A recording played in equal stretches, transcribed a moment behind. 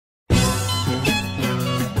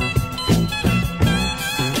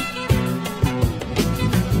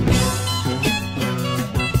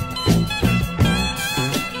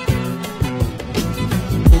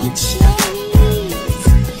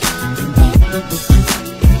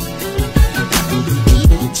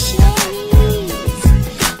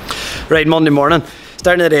Right, Monday morning,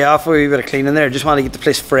 starting the day off with a bit of cleaning there. Just wanted to get the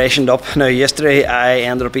place freshened up. Now, yesterday I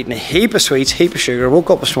ended up eating a heap of sweets, heap of sugar. Woke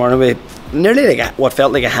up this morning with nearly like what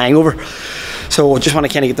felt like a hangover. So I just want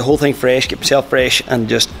to kind of get the whole thing fresh, get myself fresh, and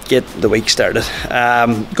just get the week started.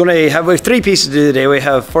 We have 3 pieces to do today. We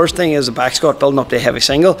have, first thing is a back squat, building up to a heavy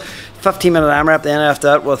single, 15-minute AMRAP. Then after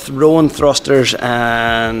that with rowing, thrusters,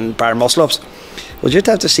 and bar muscle ups. We'll just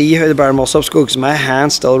have to see how the bar muscle ups go because my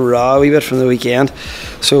hand's still raw a wee bit from the weekend.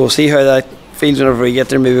 So we'll see how that feels whenever we get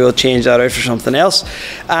there. Maybe we'll change that out for something else.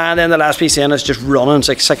 And then the last piece then is just running. It's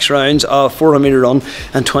like 6 rounds of 400-meter run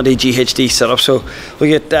and 20 GHD sit-ups. So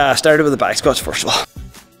we'll get started with the back squats first of all.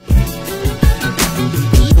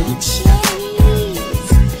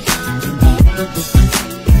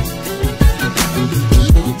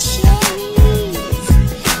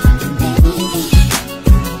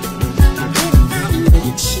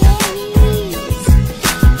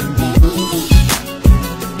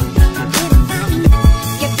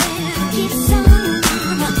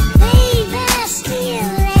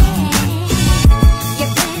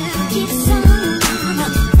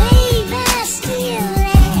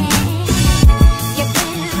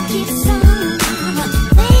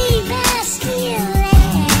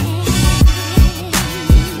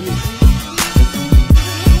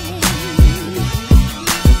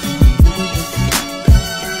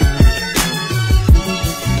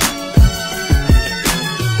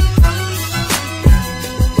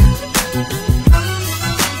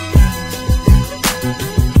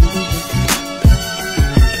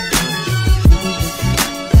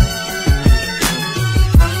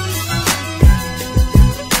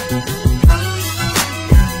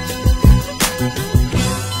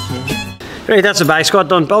 Right, that's the back squat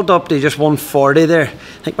done. Built up to just 140 there.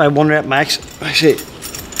 I think my 1 rep max, actually,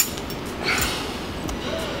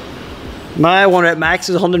 my 1 rep max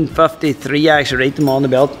is 153. I actually rate them on the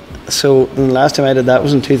belt. So the last time I did that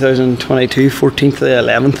was in 2022, 14th of the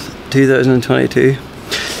 11th, 2022.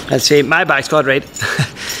 I'd say my back squat, right?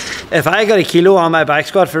 If I got a kilo on my back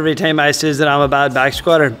squat for every time I says that I'm a bad back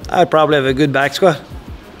squatter, I'd probably have a good back squat.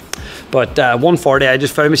 But 140, I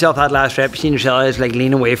just found myself that last rep. You seen yourself, I was like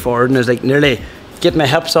leaning way forward and I was like nearly getting my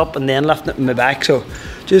hips up and then lifting it in my back. So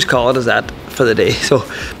just call it as that for the day. So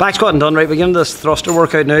back squatting done. Right, we're getting this thruster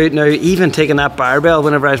workout now. Now even taking that barbell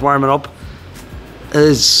whenever I was warming up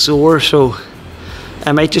is sore. So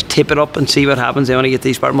I might just tape it up and see what happens then when I get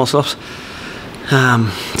these bar muscle ups.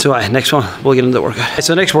 Next one, we'll get into the workout.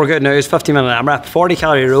 So the next workout now is 15-minute AMRAP, 40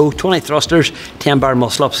 calorie row, 20 thrusters, 10 bar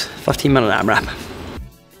muscle ups, 15-minute AMRAP.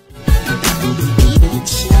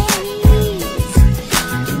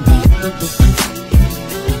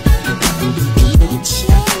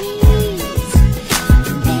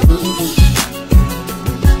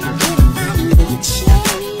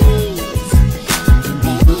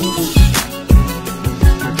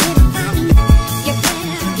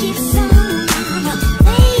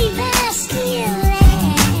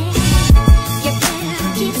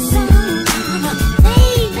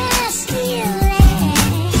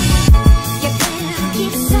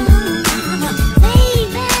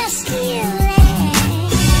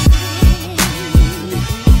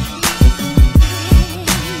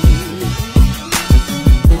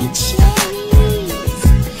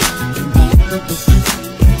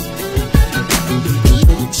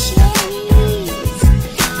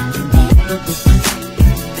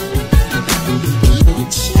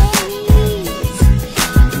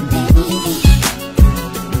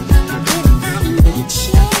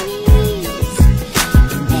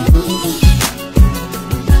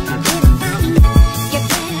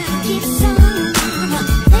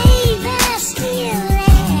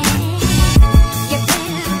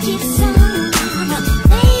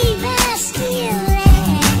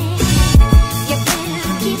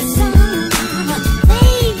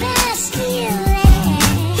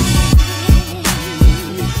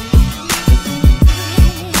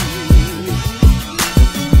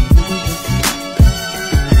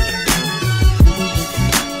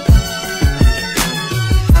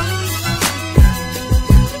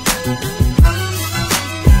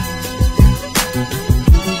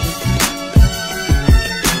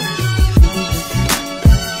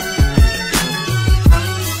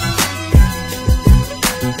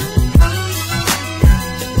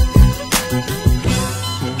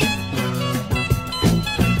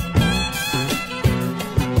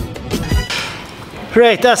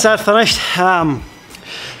 Right, that's that finished. I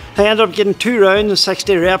ended up getting 2 rounds and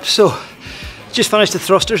 60 reps, so just finished the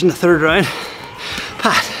thrusters in the 3rd round.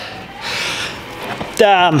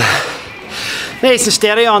 Nice and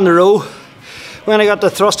steady on the row. when I got the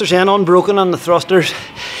thrusters in unbroken on the thrusters,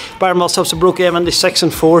 bar muscle-ups, I broke them into 6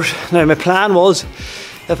 and 4s. Now my plan was,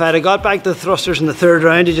 if I'd have got back to the thrusters in the third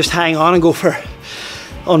round, to just hang on and go for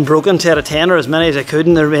unbroken 10 out of 10 or as many as I could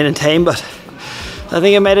in the remaining time, but I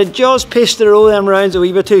think I might have just paced the row them rounds a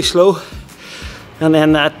wee bit too slow, and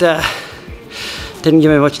then that didn't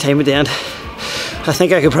give me much time at the end. I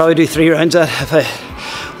think I could probably do 3 rounds of that if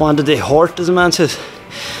I wanted to hurt, as a man says,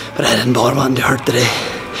 but I didn't bother wanting to hurt today.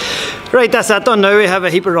 Right, that's that done. Now we have a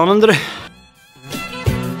heap of running to do.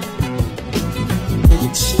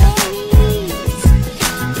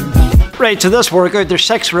 Right, so this workout, there's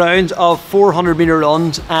 6 rounds of 400 metre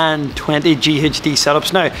runs and 20 GHD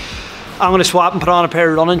sit-ups. Now, I'm going to swap and put on a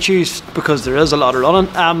pair of running shoes because there is a lot of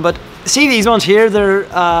running. But see these ones here, they're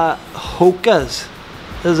HOKAs,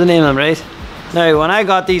 is the name of them, right? Now, when I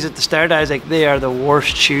got these at the start, I was like, they are the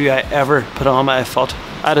worst shoe I ever put on my foot.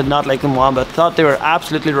 I did not like them one bit. Thought they were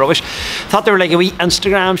absolutely rubbish. Thought they were like a wee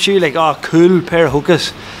Instagram shoe, like, oh, cool pair of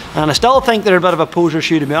HOKAs. And I still think they're a bit of a poser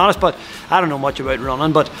shoe, to be honest, but I don't know much about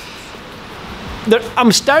running. But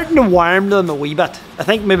I'm starting to warm to them a wee bit. I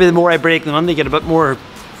think maybe the more I break them on, they get a bit more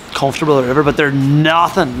comfortable or whatever, but they're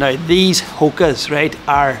nothing. Now, these HOKAs, right,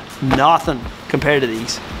 are nothing compared to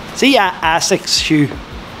these. See, ASICS shoe.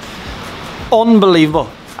 Unbelievable.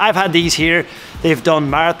 I've had these here. They've done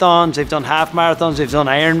marathons, they've done half marathons, they've done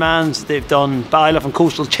Ironmans, they've done Ballylift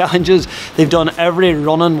Coastal Challenges, they've done every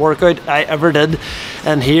running workout I ever did.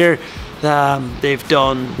 And here, they've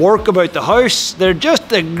done work about the house. They're just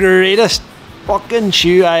the greatest fucking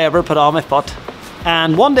shoe I ever put on my foot.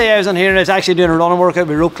 And one day I was in here and I was actually doing a running workout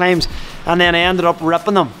with rope climbs, and then I ended up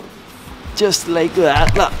ripping them just like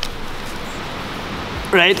that. Look.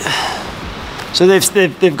 Right, so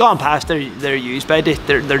they've gone past their use by date.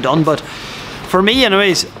 They're done. But for me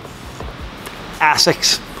anyways,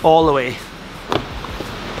 ASICS all the way.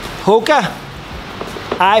 HOKA,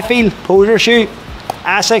 I feel poser shoe.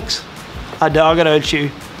 ASICS, a dogged out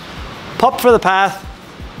shoe. Pup for the path,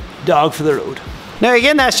 dog for the road. Now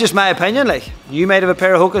again, that's just my opinion. Like, you might have a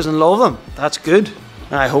pair of HOKAs and love them. That's good.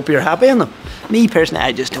 I hope you're happy in them. Me personally,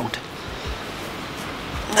 I just don't.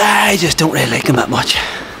 I just don't really like them that much.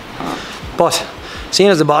 But seeing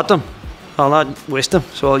as I bought them, I'll not waste them,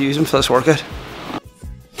 so I'll use them for this workout.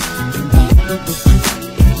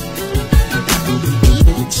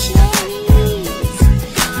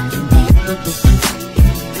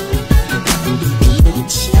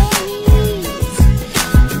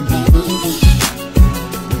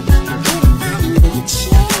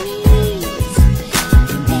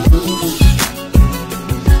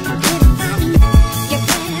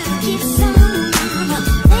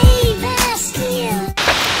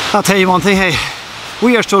 I'll tell you one thing, hey,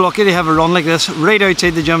 we are so lucky to have a run like this right outside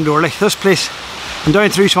the gym door. Like this place and down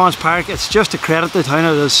through Swans Park, it's just a credit to the town.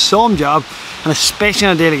 It does some job, and especially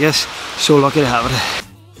on a day like this, so lucky to have it.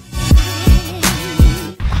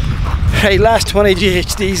 Right, last 20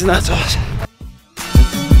 GHDs and that's us.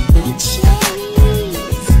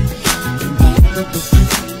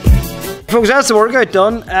 Folks, that's the workout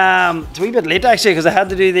done. It's a wee bit late actually because I had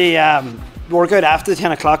to do the workout after the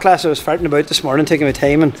 10 o'clock class. I was farting about this morning, taking my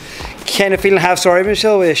time and kind of feeling half sorry for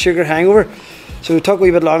myself with a sugar hangover, so it took a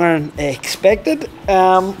wee bit longer than expected.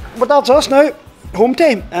 But that's us now, home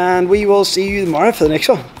time, and we will see you tomorrow for the next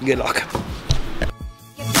one. Good luck.